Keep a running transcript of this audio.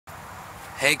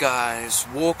Hey guys,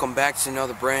 welcome back to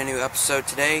another brand new episode.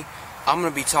 Today I'm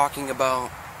going to be talking about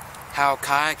how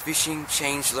kayak fishing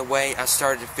changed the way I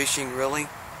started fishing, really.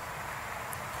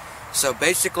 So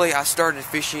basically I started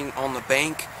fishing on the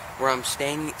bank where I'm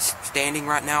standing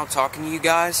right now talking to you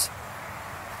guys.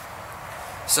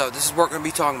 So this is what we're going to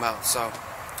be talking about. So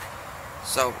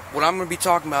what I'm going to be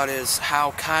talking about is how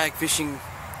kayak fishing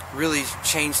really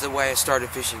changed the way I started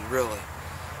fishing, really.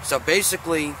 So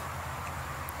basically,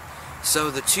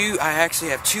 I actually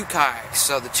have two kayaks.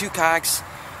 So the two kayaks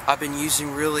I've been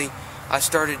using, really, I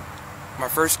started, my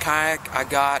first kayak I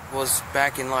got was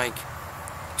back in like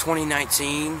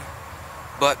 2019.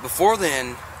 But before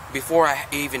then, before I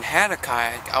even had a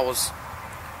kayak, I was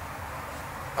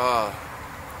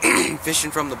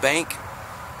fishing from the bank.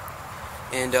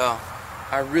 And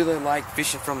I really like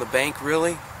fishing from the bank,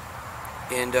 really.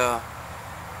 And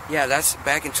yeah, that's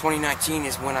back in 2019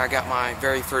 is when I got my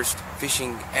very first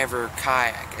fishing ever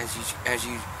kayak, as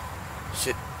you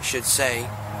should say.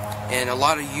 And a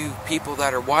lot of you people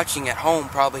that are watching at home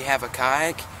probably have a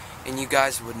kayak, and you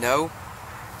guys would know.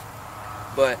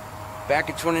 But back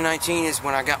in 2019 is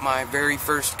when I got my very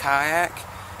first kayak,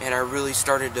 and I really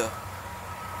started to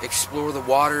explore the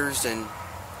waters and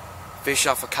fish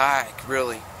off a kayak,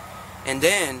 really. And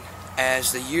then,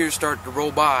 as the years started to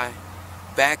roll by,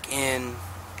 back in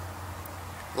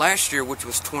last year, which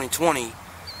was 2020,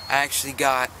 I actually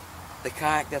got the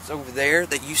kayak that's over there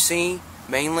that you see,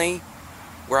 mainly,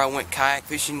 where I went kayak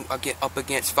fishing up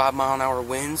against 5-mile-an-hour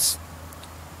winds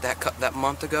that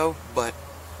month ago. But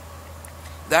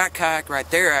that kayak right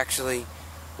there actually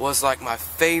was like my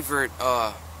favorite,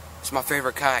 it's my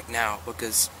favorite kayak now,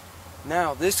 because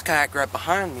now this kayak right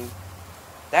behind me,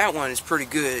 that one is pretty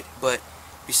good, but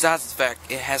besides the fact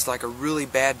it has like a really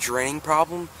bad draining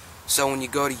problem, so when you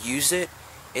go to use it,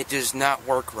 it does not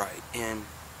work right, and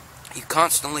you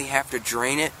constantly have to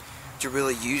drain it to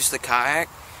really use the kayak,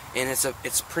 and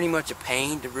it's pretty much a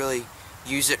pain to really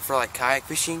use it for like kayak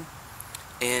fishing.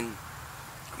 And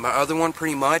my other one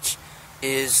pretty much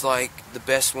is like the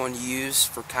best one to use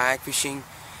for kayak fishing.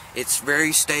 It's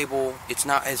very stable, it's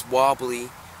not as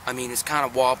wobbly. I mean, it's kind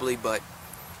of wobbly, but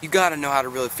you gotta know how to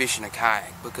really fish in a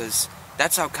kayak, because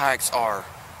that's how kayaks are.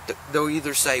 They'll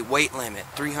either say weight limit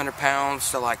 300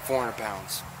 pounds to like 400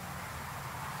 pounds.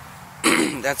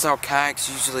 That's how kayaks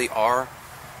usually are.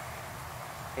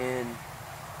 And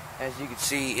as you can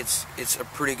see, it's a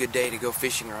pretty good day to go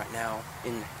fishing right now,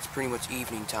 and it's pretty much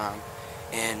evening time.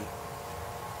 And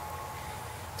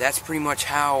that's pretty much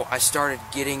how I started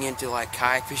getting into like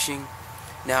kayak fishing.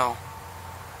 Now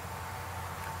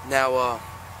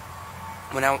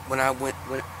when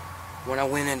I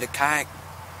went into kayak,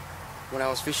 when I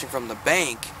was fishing from the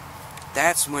bank,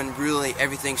 that's when really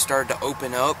everything started to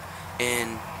open up,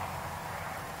 and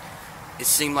it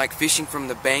seemed like fishing from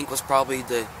the bank was probably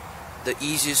the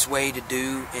easiest way to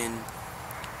do, and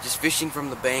just fishing from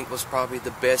the bank was probably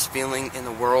the best feeling in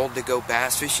the world to go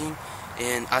bass fishing.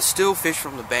 And I still fish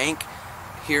from the bank.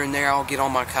 Here and there I'll get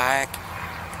on my kayak.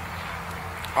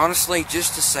 Honestly,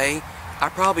 just to say, I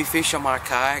probably fish on my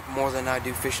kayak more than I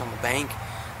do fish on the bank,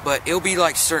 but it'll be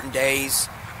like certain days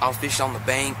I'll fish on the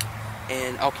bank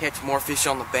and I'll catch more fish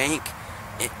on the bank,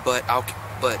 but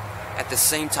at the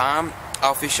same time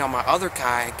I'll fish on my other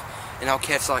kayak and I'll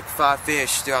catch like 5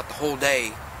 fish throughout the whole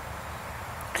day.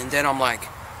 And then I'm like,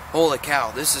 holy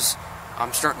cow,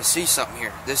 I'm starting to see something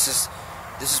here. This is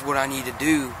what I need to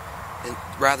do,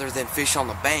 rather than fish on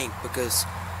the bank, because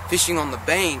fishing on the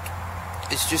bank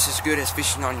is just as good as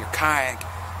fishing on your kayak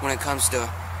when it comes to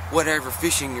whatever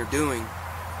fishing you're doing.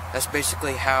 That's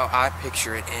basically how I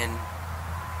picture it, and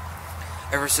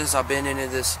ever since I've been into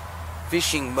this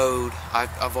fishing mode,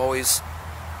 I've always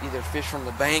either fished from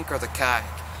the bank or the kayak.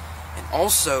 And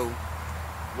also,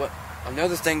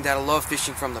 another thing that I love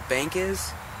fishing from the bank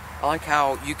is, I like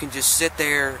how you can just sit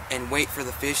there and wait for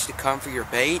the fish to come for your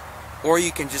bait, or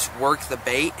you can just work the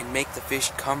bait and make the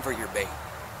fish come for your bait.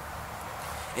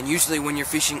 And usually when you're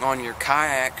fishing on your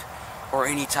kayak or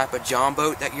any type of john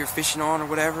boat that you're fishing on or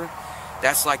whatever,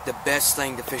 that's like the best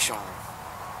thing to fish on.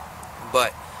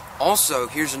 But also,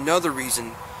 here's another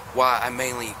reason why I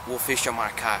mainly will fish on my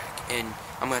kayak, and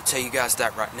I'm going to tell you guys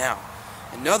that right now.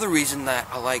 Another reason that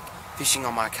I like fishing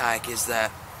on my kayak is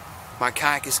that my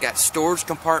kayak has got storage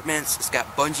compartments, it's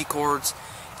got bungee cords,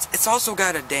 it's also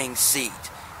got a dang seat.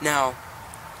 Now,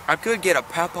 I could get a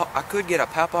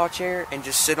pawpaw chair and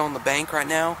just sit on the bank right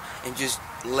now and just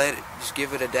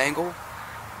give it a dangle.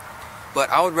 But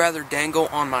I would rather dangle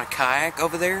on my kayak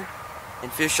over there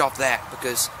and fish off that,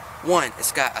 because one,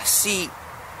 it's got a seat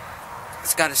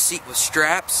with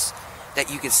straps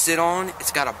that you can sit on.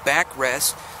 It's got a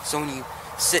backrest, so when you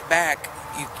sit back,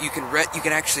 you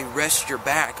can actually rest your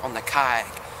back on the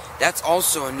kayak. That's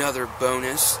also another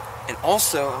bonus. And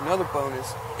also another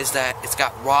bonus is that it's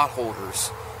got rod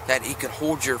holders that you can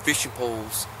hold your fishing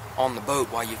poles on the boat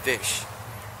while you fish.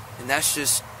 And that's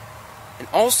just, and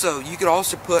also you could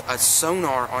also put a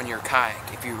sonar on your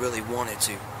kayak if you really wanted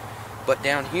to. But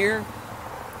down here,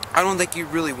 I don't think you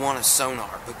really want a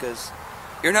sonar, because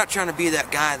you're not trying to be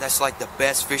that guy that's like the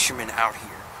best fisherman out here.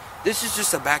 This is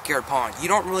just a backyard pond. You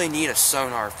don't really need a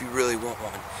sonar if you really want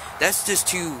one. That's just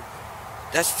too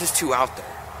out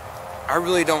there. I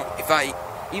really don't,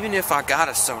 even if I got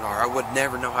a sonar, I would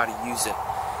never know how to use it.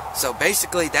 So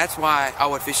basically, that's why I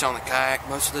would fish on the kayak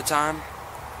most of the time.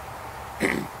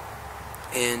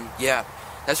 And yeah,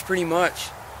 that's pretty much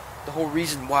the whole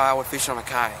reason why I would fish on a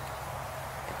kayak.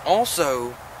 And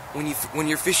also, when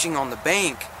you're fishing on the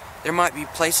bank, there might be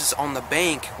places on the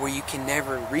bank where you can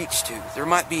never reach to. There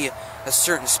might be a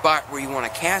certain spot where you want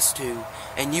to cast to,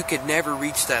 and you could never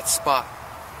reach that spot.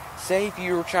 Say if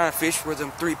you were trying to fish where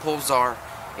them 3 poles are,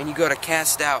 and you go to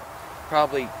cast out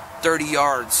probably 30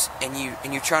 yards, and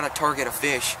you try to target a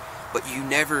fish, but you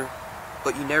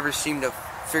never seem to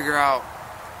figure out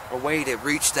a way to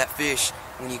reach that fish.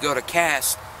 When you go to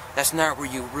cast, that's not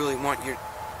where you really want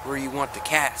to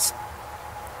cast.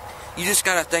 You just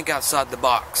gotta think outside the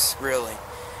box, really,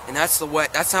 and that's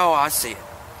how I see it.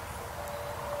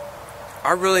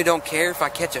 I really don't care if I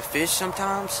catch a fish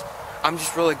sometimes. I'm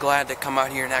just really glad to come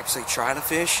out here and actually try to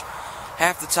fish.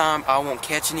 Half the time I won't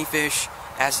catch any fish.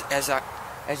 As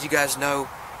you guys know,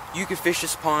 you can fish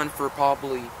this pond for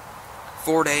probably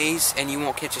 4 days and you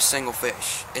won't catch a single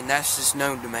fish, and that's just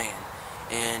known to man.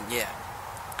 And yeah,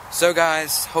 so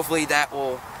guys, hopefully that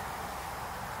will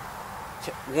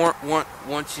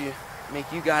want to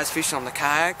make you guys fish on the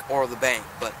kayak or the bank.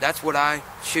 But that's what I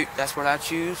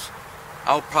choose.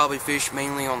 I'll probably fish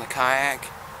mainly on the kayak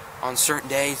on certain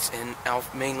days, and I'll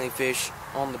mainly fish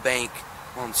on the bank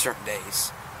on certain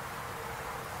days.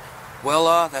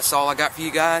 Well, that's all I got for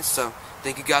you guys, so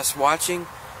thank you guys for watching,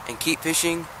 and keep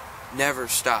fishing, never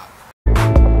stop.